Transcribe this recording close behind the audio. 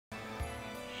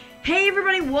Hey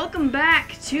everybody, welcome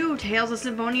back to Tales of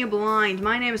Symphonia Blind.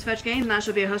 My name is fetchgames and I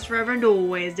shall be a host forever and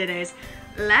always, Dedays.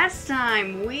 Last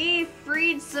time, we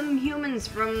freed some humans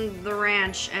from the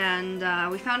ranch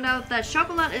and we found out that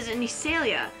Chocolat is in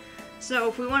Iselia. So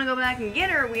if we want to go back and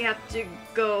get her, we have to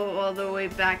go all the way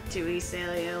back to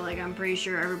Iselia. Like, I'm pretty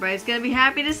sure everybody's gonna be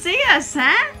happy to see us,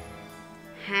 huh?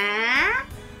 Huh?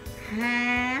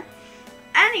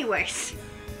 Anyways.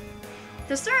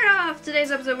 To start off today's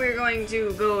episode, we're going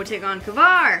to go take on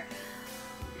Kvar.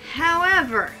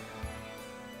 However,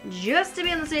 just to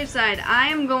be on the safe side, I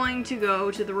am going to go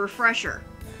to the refresher.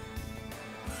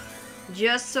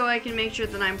 Just so I can make sure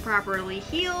that I'm properly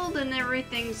healed and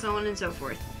everything, so on and so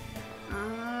forth.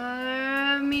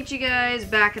 Meet you guys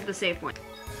back at the save point.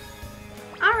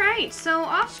 Alright, so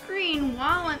off screen,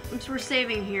 while we're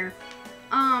saving here,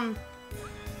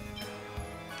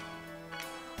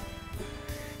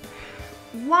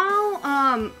 while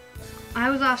I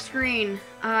was off screen,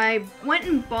 I went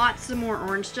and bought some more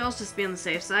orange gels just to be on the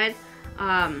safe side,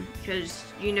 because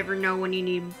you never know when you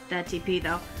need that TP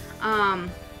though.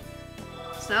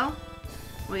 So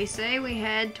we say we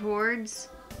head towards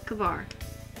Kvar.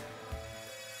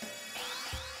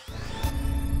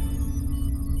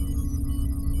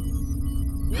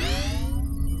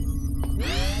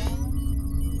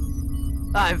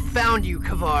 I've found you,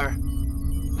 Kvar.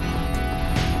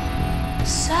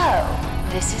 So,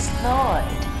 this is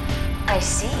Lloyd. I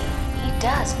see. He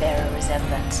does bear a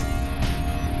resemblance.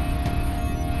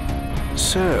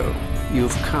 So,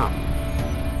 you've come.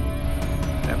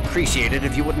 Appreciate it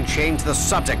if you wouldn't change the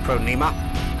subject, Pronema.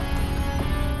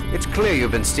 It's clear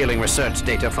you've been stealing research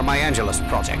data from my Angelus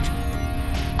project.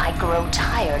 I grow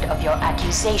tired of your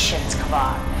accusations,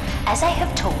 Kvar. As I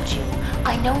have told you,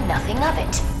 I know nothing of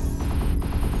it.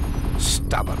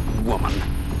 Stubborn woman.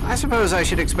 I suppose I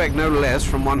should expect no less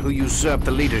from one who usurped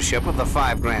the leadership of the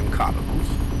 5 Grand Cardinals.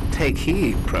 Take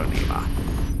heed, Pronema.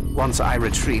 Once I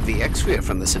retrieve the X-Sphere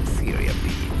from this inferior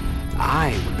being,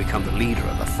 I will become the leader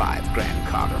of the 5 Grand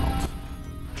Cardinals.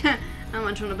 I'm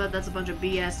not trying to bet that's a bunch of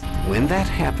BS. When that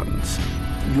happens,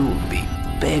 you'll be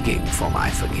begging for my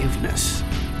forgiveness.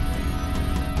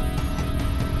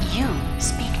 You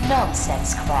speak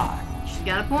nonsense, Kvar. She's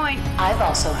got a point. I've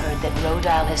also heard that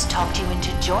Rodile has talked you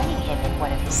into joining him in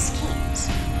one of his schemes.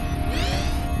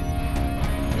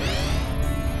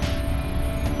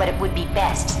 But it would be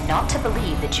best not to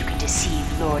believe that you can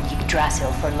deceive Lord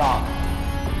Yggdrasil for long.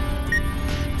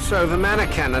 So the mana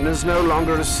cannon is no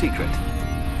longer a secret.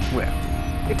 Well,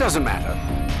 it doesn't matter.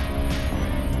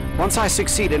 Once I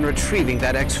succeed in retrieving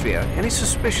that X-Sphere, any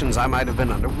suspicions I might have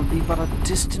been under would be but a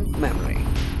distant memory.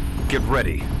 Get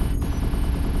ready.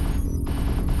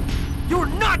 You're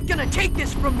not gonna take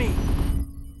this from me!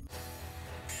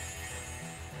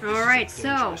 Alright,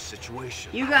 so,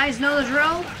 you guys know the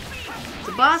drill. It's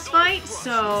a boss fight,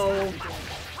 so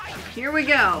here we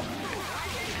go.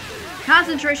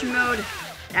 Concentration mode,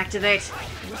 activate.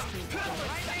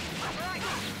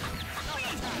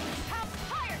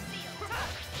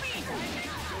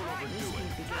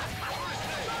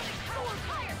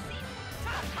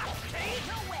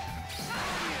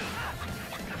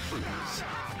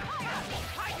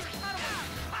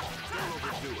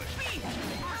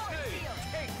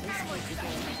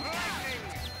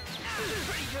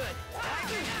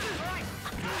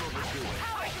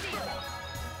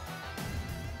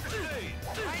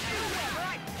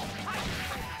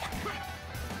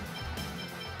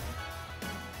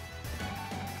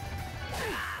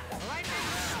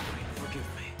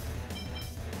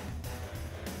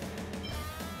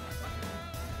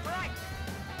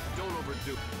 Don't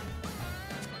overdo it.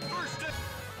 First step.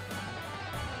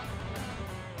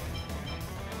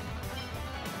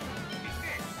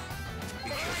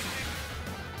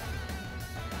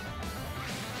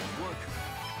 Work.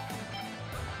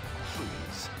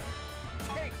 Please.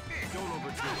 Take this. Don't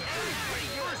overdo it.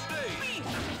 First aid.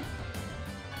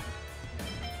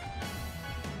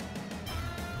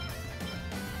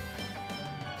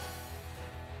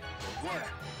 Work.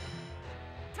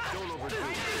 Don't overdo it.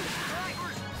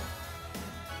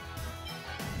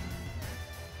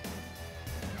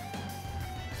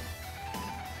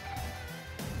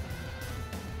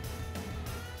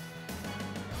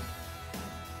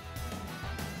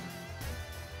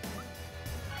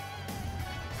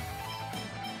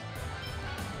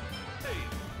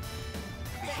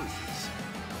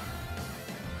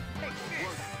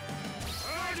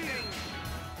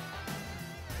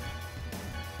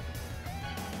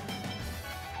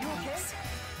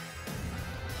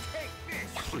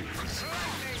 Please.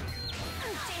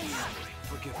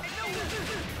 Forgive me.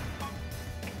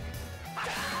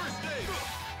 First aid.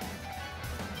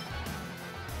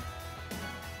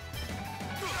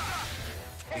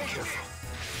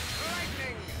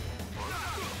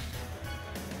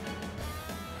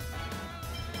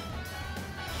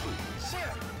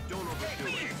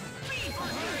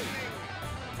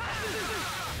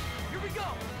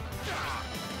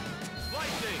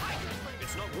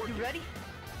 It's not working. You ready?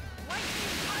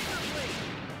 Lightning Tiger Blade!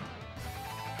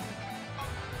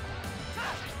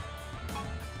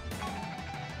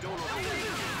 Don't overdo it.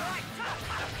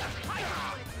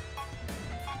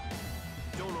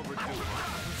 Don't overdo it.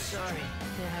 I'm sorry,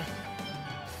 Dad.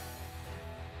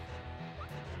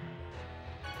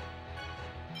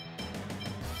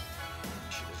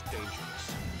 She is dangerous.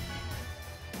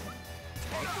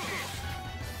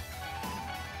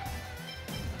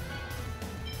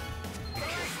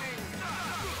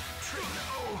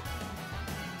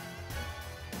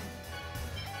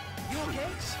 You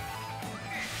okay?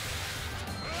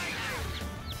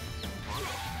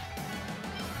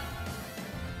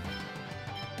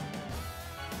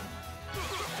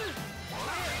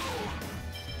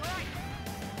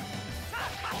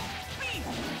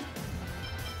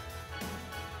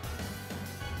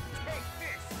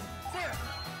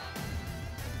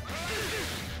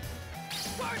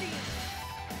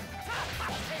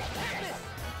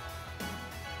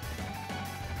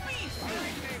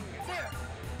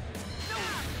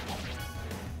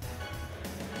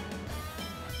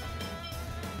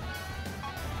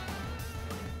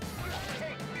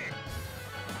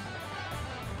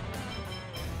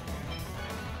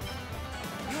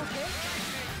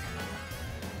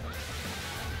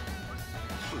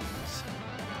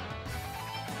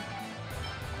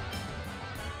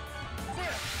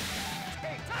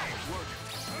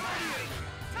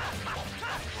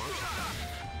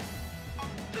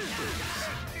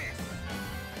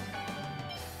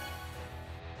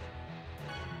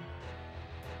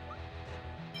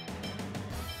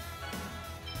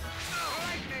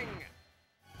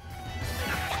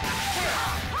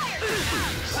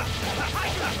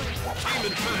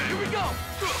 Demon Fang! Here we go!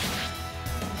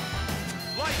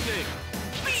 Lightning!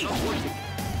 It's not working.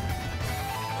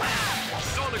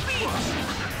 Sonic Thrust!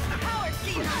 Power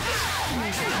Seed!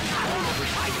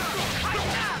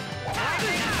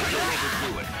 Don't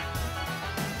overdo it.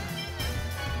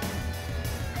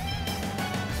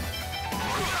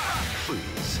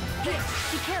 Please. Here,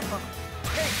 be careful!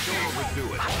 Don't overdo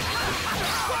it.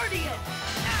 Guardian!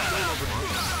 Don't overdo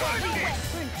it. Guardian!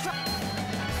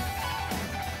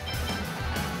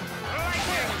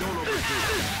 Don't overdo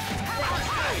it.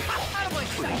 Out of my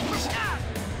sight!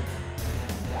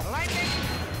 Lightning!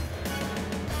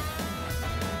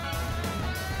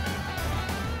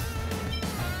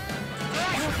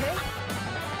 You okay?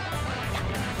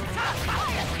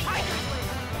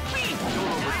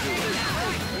 Don't overdo it.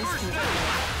 First aid!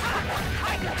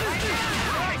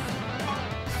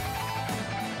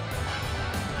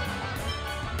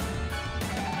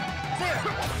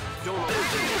 Don't overdo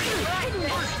it.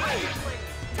 First aid!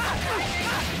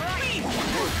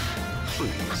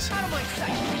 Please. Out of my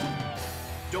sight!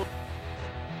 Don't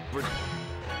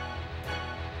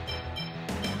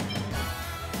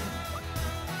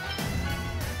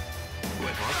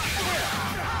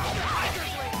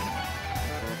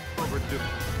overdo it.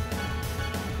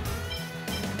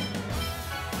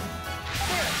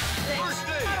 First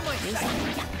aid! Out of my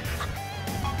sight!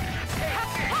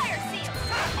 Fire Seal!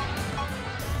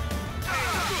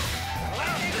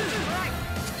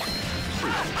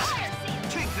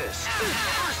 Take this!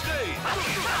 First aid!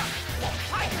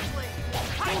 Tiger Blade!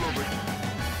 Don't overdo it.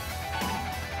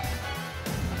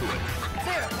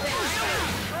 There!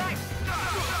 Right!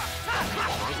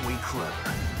 Aren't we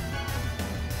clever?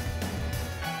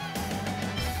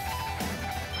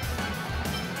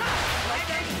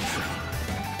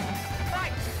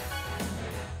 Right!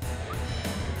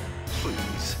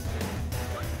 Please.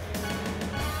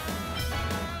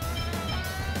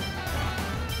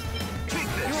 Take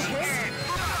this!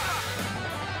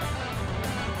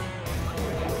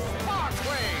 Spark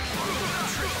Wave!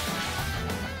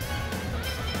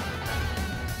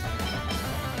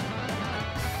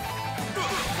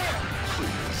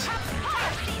 Please.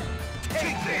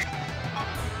 Take this!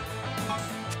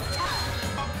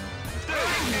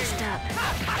 Messed up.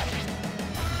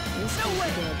 This no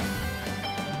way.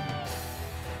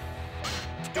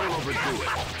 Don't overdo it.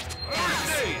 First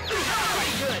aid!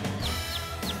 Pretty good!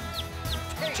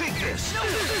 Take this!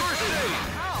 First aid!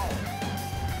 Ow!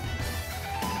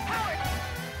 Power!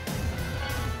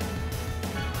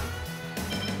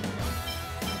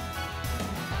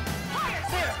 Fire!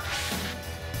 There!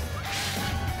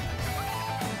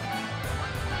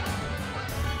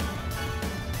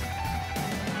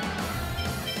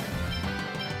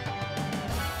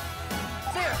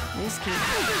 There! This kid.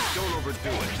 Don't overdo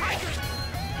it.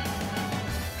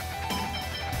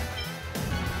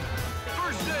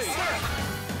 First aid!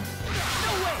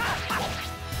 No way!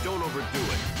 Don't overdo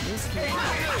it. This kid.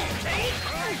 Take!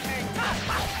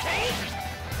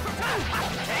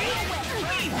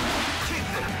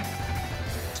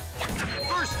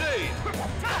 First aid!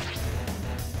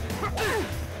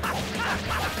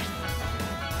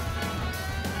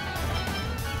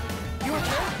 You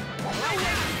okay?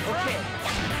 Okay.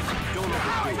 Don't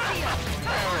overdo it.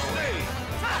 First aid!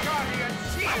 Guardian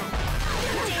shield!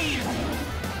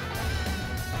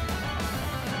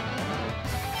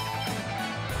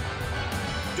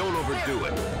 Don't overdo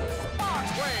it.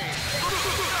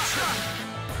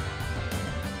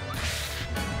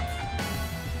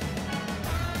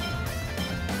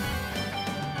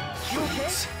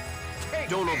 Please.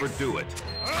 Don't overdo it.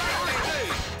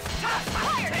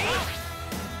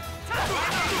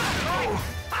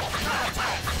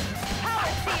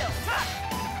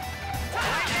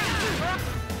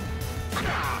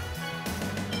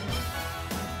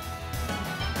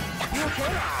 You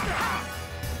okay?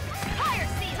 Fire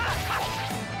seal!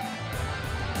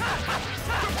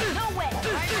 No way!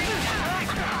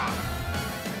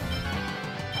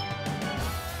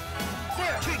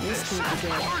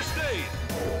 First aid!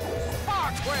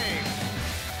 Spark wave!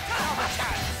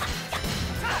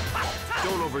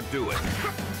 Don't overdo it.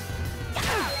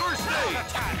 First aid!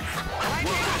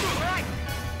 Right.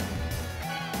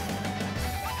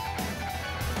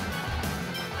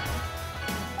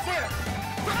 There!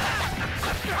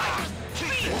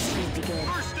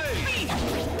 First aid!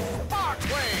 Spark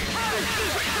wave!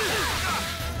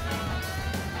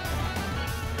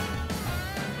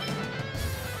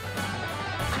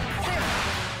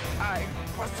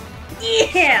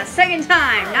 Yeah, second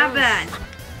time, not bad.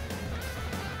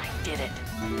 I did it.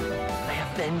 I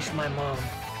avenged my mom.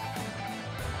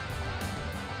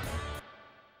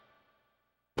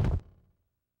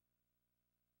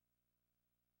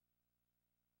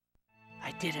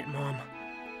 I did it, Mom.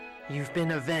 You've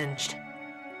been avenged.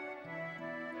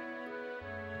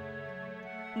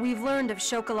 We've learned of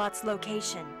Chocolatte's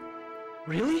location.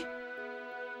 Really?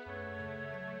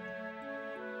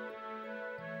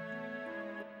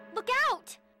 Look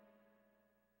out!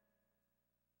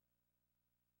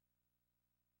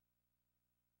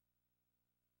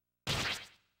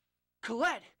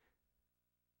 Colette!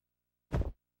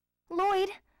 Lloyd,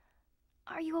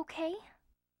 are you okay?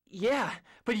 Yeah,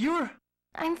 but you're...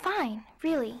 I'm fine,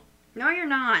 really. No, you're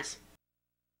not.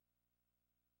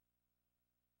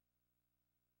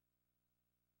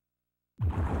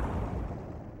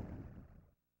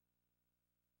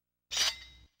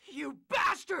 You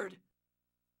bastard!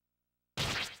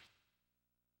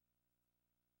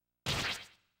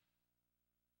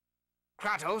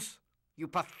 Kratos, you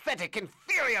pathetic,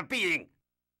 inferior being!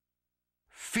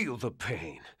 Feel the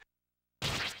pain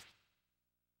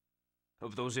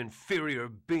of those inferior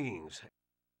beings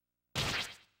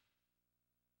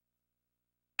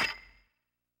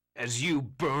as you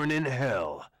burn in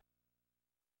hell.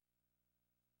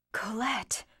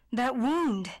 Colette, that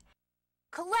wound.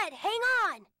 Colette, hang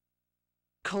on!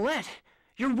 Colette,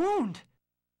 your wound!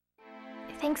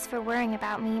 Thanks for worrying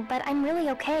about me, but I'm really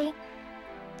okay.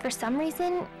 For some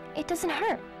reason, it doesn't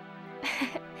hurt.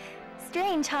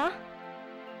 Strange, huh?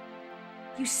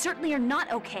 You certainly are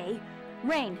not okay.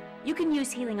 Rain, you can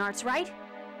use healing arts, right?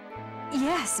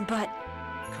 Yes, but...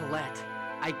 Colette,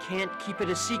 I can't keep it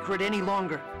a secret any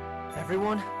longer.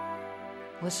 Everyone,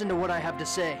 listen to what I have to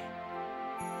say.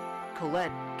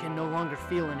 Colette can no longer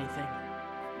feel anything.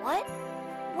 What?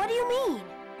 What do you mean?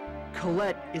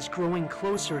 Colette is growing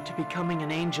closer to becoming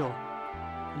an angel.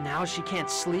 Now she can't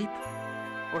sleep,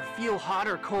 or feel hot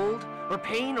or cold, or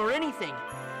pain or anything.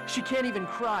 She can't even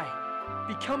cry.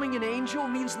 Becoming an angel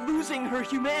means losing her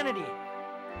humanity.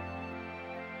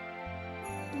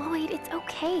 Lloyd, it's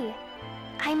okay.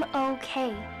 I'm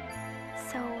okay.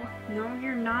 So, No,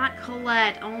 you're not,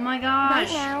 Colette. Oh my right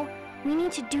gosh. now, we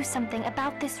need to do something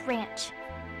about this ranch.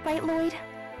 Right, Lloyd?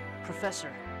 Professor,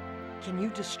 can you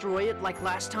destroy it like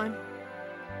last time?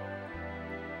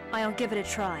 I'll give it a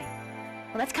try.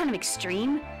 Well, that's kind of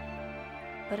extreme,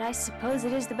 but I suppose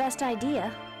it is the best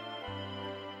idea.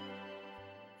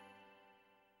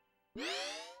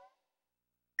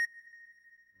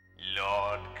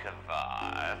 Lord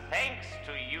Kvar, thanks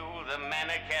to you, the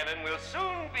Mana Cannon will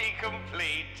soon be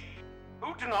complete.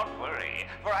 Oh, do not worry,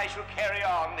 for I shall carry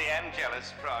on the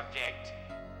Angelus project.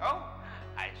 Oh,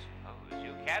 I suppose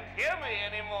you can't hear me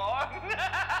anymore.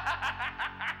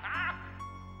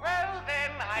 Well,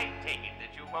 then, I take it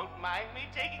that you won't mind me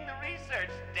taking the research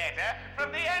data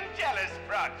from the Angelus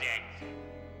project.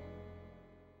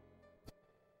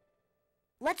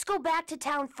 Let's go back to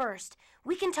town first.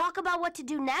 We can talk about what to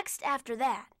do next after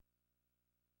that.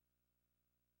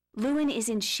 Lewin is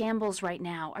in shambles right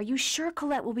now. Are you sure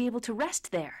Colette will be able to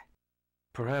rest there?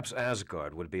 Perhaps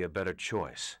Asgard would be a better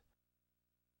choice.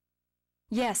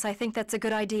 Yes, I think that's a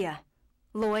good idea.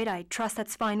 Lloyd, I trust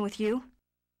that's fine with you?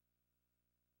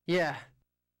 Yeah.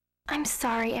 I'm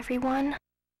sorry, everyone.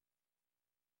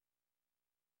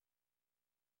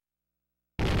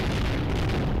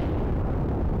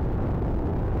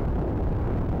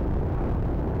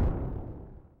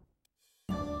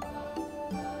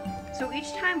 So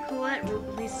each time Colette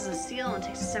releases a seal and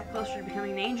takes a step closer to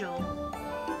becoming an angel,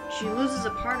 she loses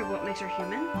a part of what makes her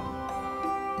human.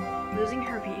 Losing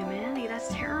her humanity, that's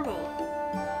terrible.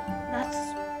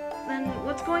 Then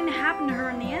what's going to happen to her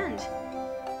in the end?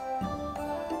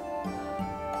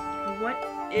 What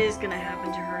is going to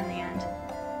happen to her in the end?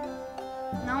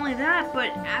 Not only that, but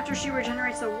after she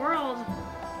regenerates the world,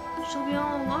 she'll be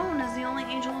all alone as the only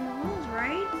angel in the world,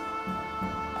 right?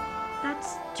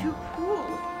 That's too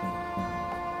cruel.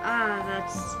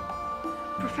 That's...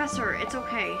 Professor, it's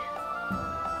okay.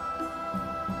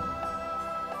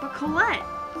 But Colette!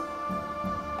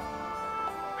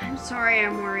 I'm sorry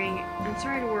I'm worrying. I'm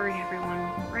sorry to worry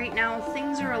everyone. Right now,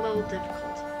 things are a little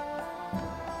difficult.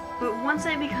 But once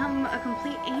I become a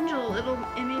complete angel, it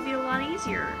may be a lot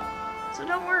easier. So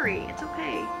don't worry, it's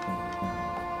okay.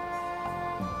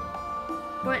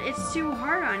 But it's too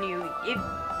hard on you.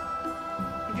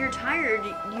 If you're tired,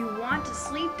 you want to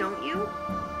sleep, don't you?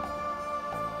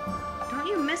 Don't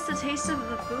you miss the taste of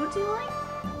the foods you like?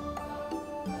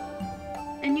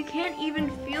 And you can't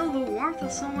even feel the warmth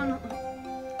of someone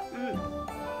when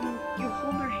you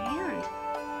hold their hand.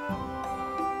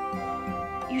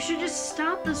 You should just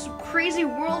stop this crazy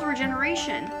world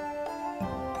regeneration.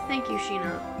 Thank you,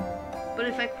 Sheena. But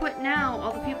if I quit now,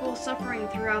 all the people suffering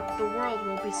throughout the world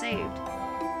won't be saved.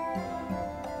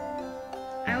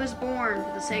 I was born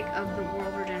for the sake of the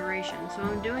world regeneration, so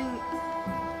I'm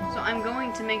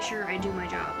going to make sure I do my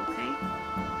job, okay?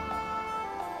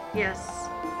 Yes.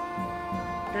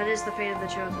 That is the fate of the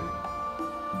chosen.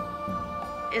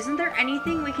 Isn't there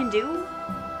anything we can do?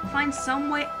 Find some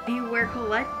way where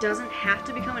Colette doesn't have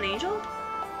to become an angel?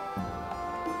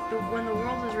 When the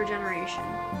world is regeneration.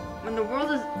 When the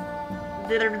world is...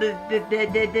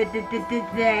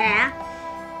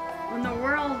 When the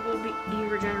world will be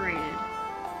regenerated.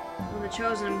 When the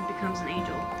chosen becomes an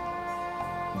angel.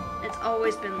 It's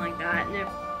always been like that, and it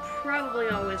probably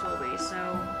always will be,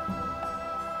 so...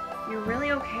 You're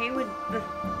really okay with the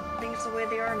things the way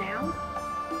they are now?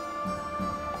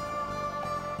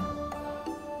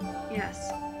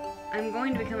 Yes. I'm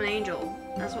going to become an angel.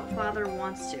 That's what Father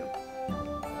wants to.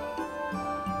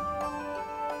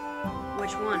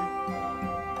 Which one?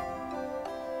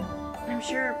 I'm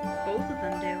sure both of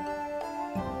them do.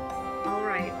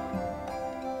 Alright.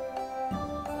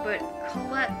 But,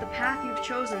 Colette, the path you've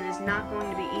chosen is not going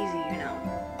to be easy, you know.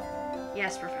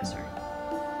 Yes, Professor.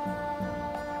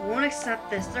 I won't accept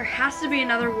this. There has to be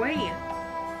another way.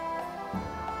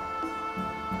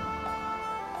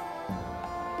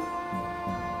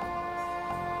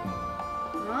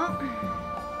 Well,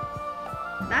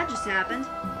 that just happened.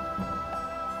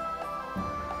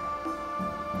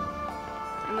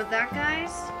 And with that,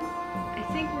 guys, I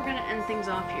think we're gonna end things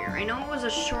off here. I know it was a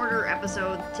shorter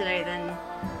episode today than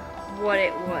what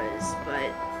it was,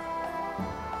 but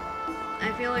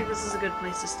I feel like this is a good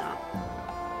place to stop.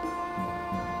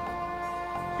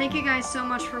 Thank you guys so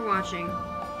much for watching.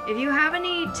 If you have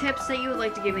any tips that you would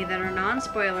like to give me that are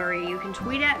non-spoilery, you can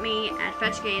tweet at me at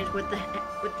fetchgames with the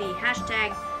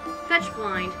hashtag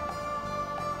fetchblind,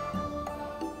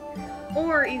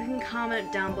 or you can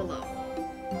comment down below.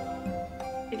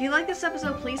 If you like this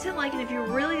episode, please hit like, and if you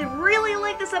really, really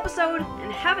like this episode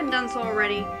and haven't done so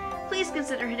already, please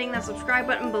consider hitting that subscribe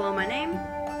button below my name.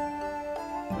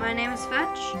 My name is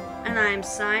Fetch, and I'm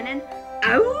signing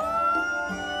out.